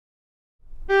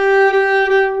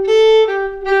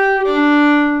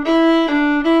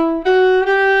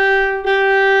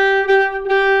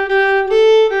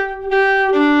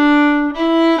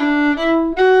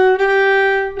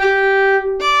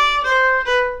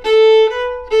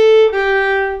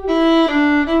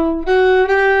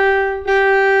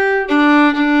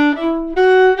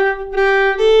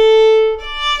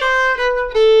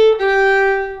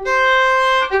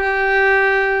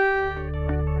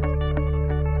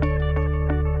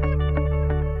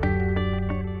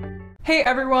Hey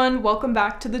everyone, welcome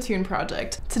back to the Tune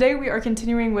Project. Today we are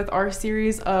continuing with our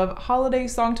series of holiday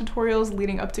song tutorials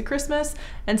leading up to Christmas,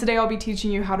 and today I'll be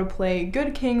teaching you how to play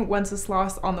Good King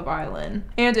Wenceslas on the violin.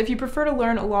 And if you prefer to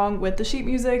learn along with the sheet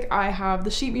music, I have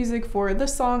the sheet music for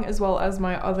this song as well as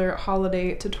my other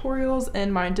holiday tutorials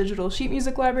in my digital sheet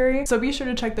music library, so be sure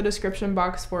to check the description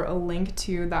box for a link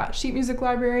to that sheet music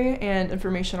library and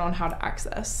information on how to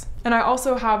access. And I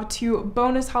also have 2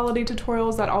 bonus holiday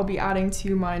tutorials that I'll be adding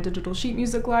to my digital sheet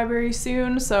music library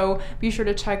soon, so be sure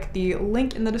to check the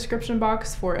link in the description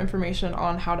box for information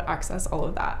on how to access all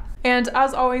of that. And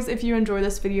as always, if you enjoy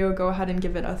this video, go ahead and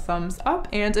give it a thumbs up.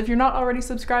 And if you're not already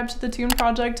subscribed to the Tune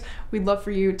Project, we'd love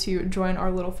for you to join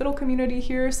our little fiddle community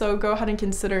here. So go ahead and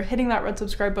consider hitting that red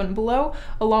subscribe button below,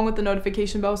 along with the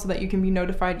notification bell so that you can be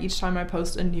notified each time I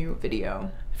post a new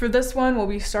video. For this one, we'll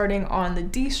be starting on the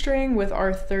D string with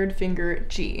our 3rd finger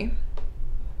G.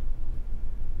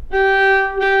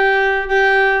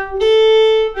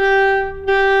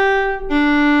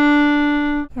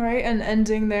 Alright, and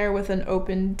ending there with an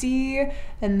open D.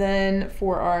 And then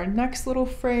for our next little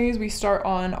phrase, we start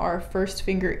on our 1st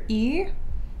finger E.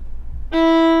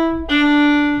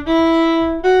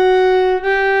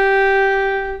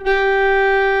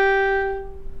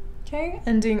 Okay,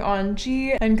 ending on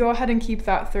G, and go ahead and keep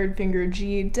that 3rd finger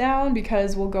G down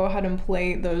because we'll go ahead and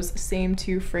play those same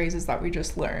 2 phrases that we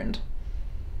just learned.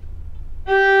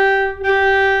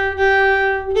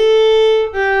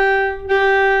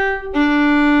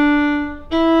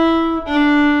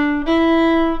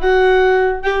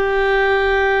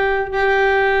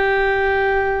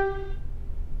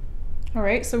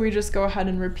 Alright, so we just go ahead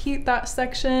and repeat that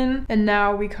section, and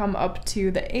now we come up to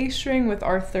the A string with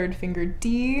our 3rd finger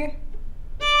D.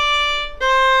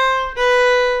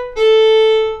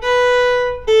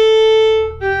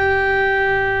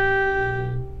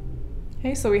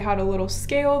 Okay, so we had a little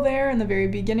scale there in the very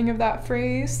beginning of that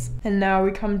phrase, and now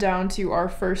we come down to our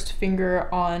 1st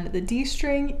finger on the D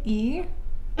string, E.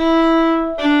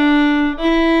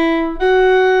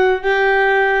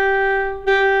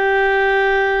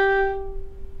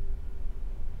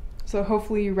 So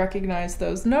hopefully you recognize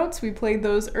those notes. We played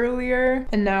those earlier,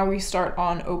 and now we start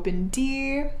on open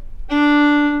D.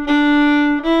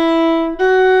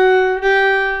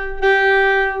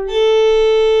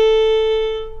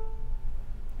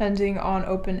 Ending on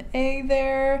open A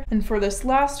there. And for this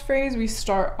last phrase, we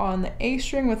start on the A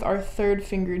string with our 3rd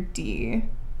finger D.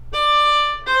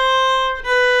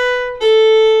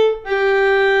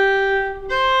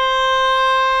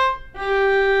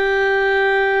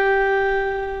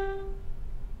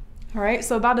 Alright,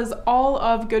 so that is all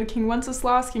of Good King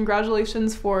Wenceslas.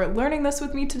 Congratulations for learning this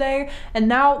with me today. And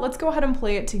now let's go ahead and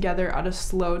play it together at a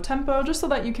slow tempo, just so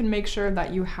that you can make sure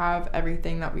that you have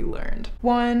everything that we learned.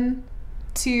 1,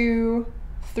 2,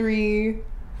 3,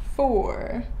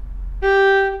 4.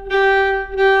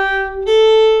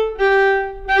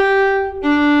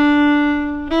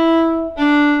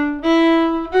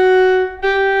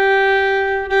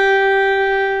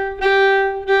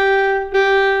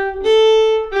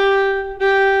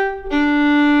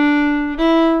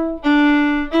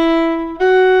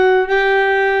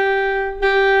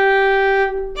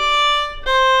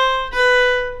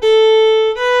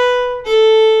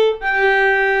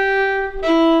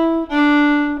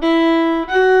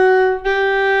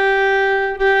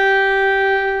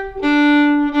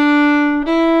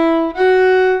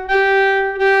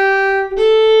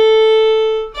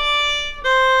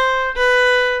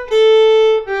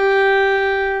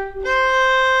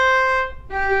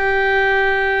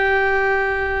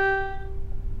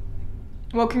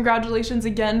 Well, congratulations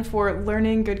again for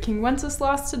learning Good King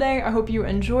Wenceslas today. I hope you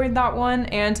enjoyed that one.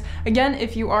 And again,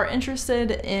 if you are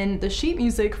interested in the sheet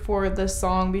music for this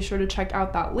song, be sure to check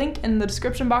out that link in the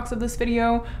description box of this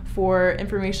video for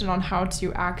information on how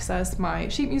to access my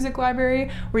sheet music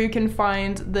library, where you can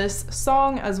find this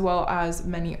song as well as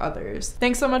many others.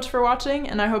 Thanks so much for watching,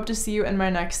 and I hope to see you in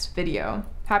my next video.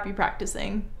 Happy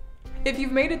practicing. If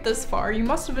you've made it this far, you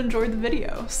must have enjoyed the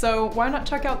video, so why not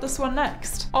check out this one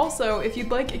next? Also, if you'd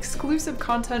like exclusive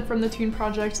content from the Tune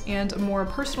Project and a more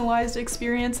personalized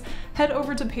experience, head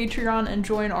over to Patreon and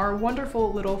join our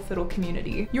wonderful little fiddle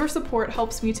community. Your support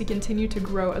helps me to continue to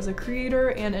grow as a creator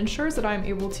and ensures that I'm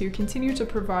able to continue to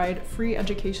provide free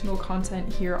educational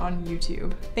content here on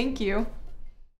YouTube. Thank you!